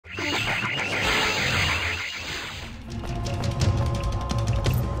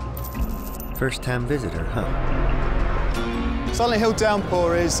First-time visitor, huh? Silent Hill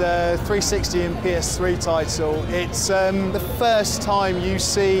Downpour is a 360 and PS3 title. It's the first time you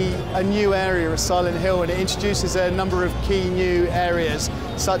see a new area of Silent Hill, and it introduces a number of key new areas,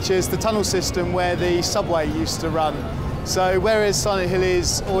 such as the tunnel system where the subway used to run. So whereas Silent Hill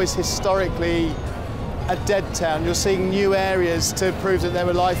is always historically a dead town, you're seeing new areas to prove that there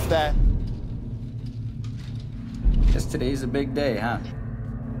were life there. Guess today's a big day, huh?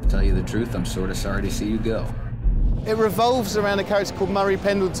 To tell you the truth, I'm sort of sorry to see you go. It revolves around a character called Murray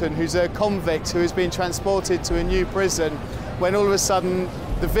Pendleton, who's a convict who has been transported to a new prison when all of a sudden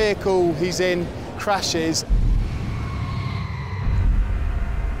the vehicle he's in crashes.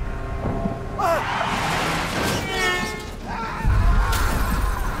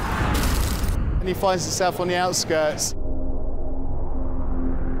 And he finds himself on the outskirts.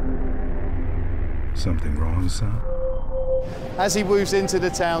 Something wrong, son? As he moves into the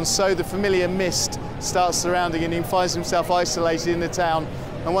town, so the familiar mist starts surrounding him, and he finds himself isolated in the town.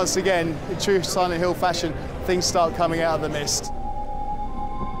 And once again, in true Silent Hill fashion, things start coming out of the mist.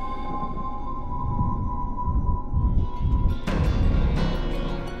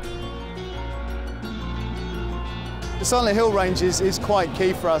 The Silent Hill range is quite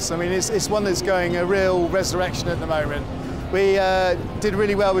key for us. I mean, it's one that's going a real resurrection at the moment. We did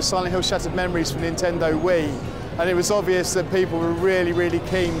really well with Silent Hill Shattered Memories for Nintendo Wii, and it was obvious that people were really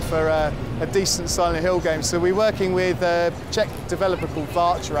keen for a decent Silent Hill game. So we're working with a Czech developer called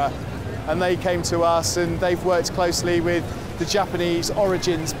Vartra, and they came to us, and they've worked closely with the Japanese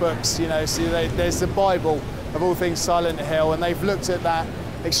Origins books. You know, so there's the Bible of all things Silent Hill, and they've looked at that,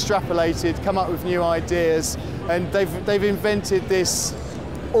 extrapolated, come up with new ideas, and they've invented this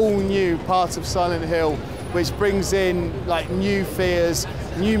all-new part of Silent Hill, which brings in like new fears,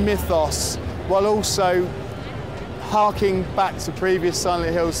 new mythos, while also harking back to previous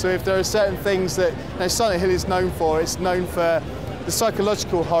Silent Hills. So if there are certain things that Silent Hill is known for, it's known for the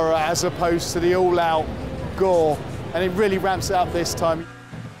psychological horror as opposed to the all-out gore, and it really ramps it up this time.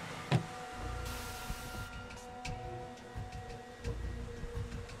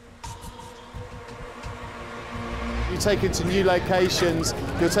 You take it to new locations,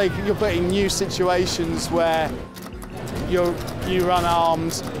 you're putting new situations where you run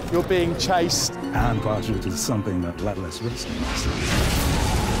armed, you're being chased. I'm partial to something a lot less risky.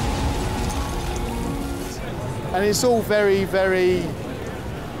 And it's all very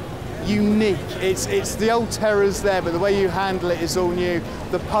unique. It's the old terrors there, but the way you handle it is all new.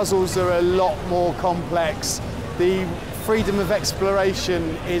 The puzzles are a lot more complex. The freedom of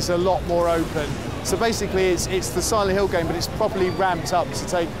exploration is a lot more open. So basically it's the Silent Hill game, but it's properly ramped up to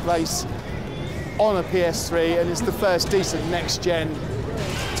take place on a PS3, and it's the first decent next-gen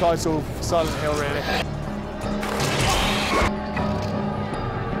title for Silent Hill, really.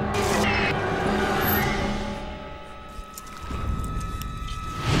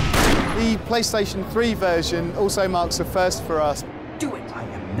 The PlayStation 3 version also marks a first for us. Do it! I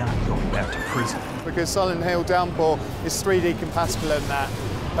am not going back to prison. Because Silent Hill Downpour is 3D compatible in that.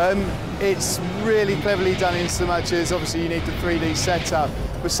 It's really cleverly done in so much as obviously you need the 3D setup,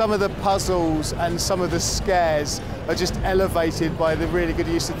 but some of the puzzles and some of the scares are just elevated by the really good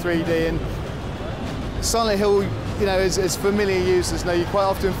use of 3D. And Silent Hill, you know, as familiar users know, you quite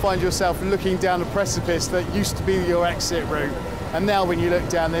often find yourself looking down a precipice that used to be your exit route. And now when you look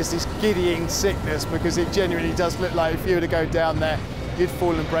down, there's this giddying sickness, because it genuinely does look like if you were to go down there, you'd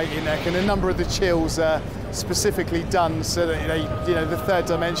fall and break your neck. And a number of the chills are specifically done so that the third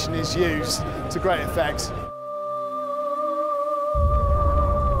dimension is used to great effect.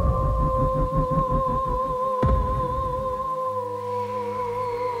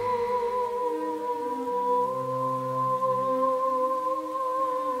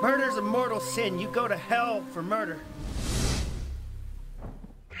 Murder's a mortal sin. You go to hell for murder.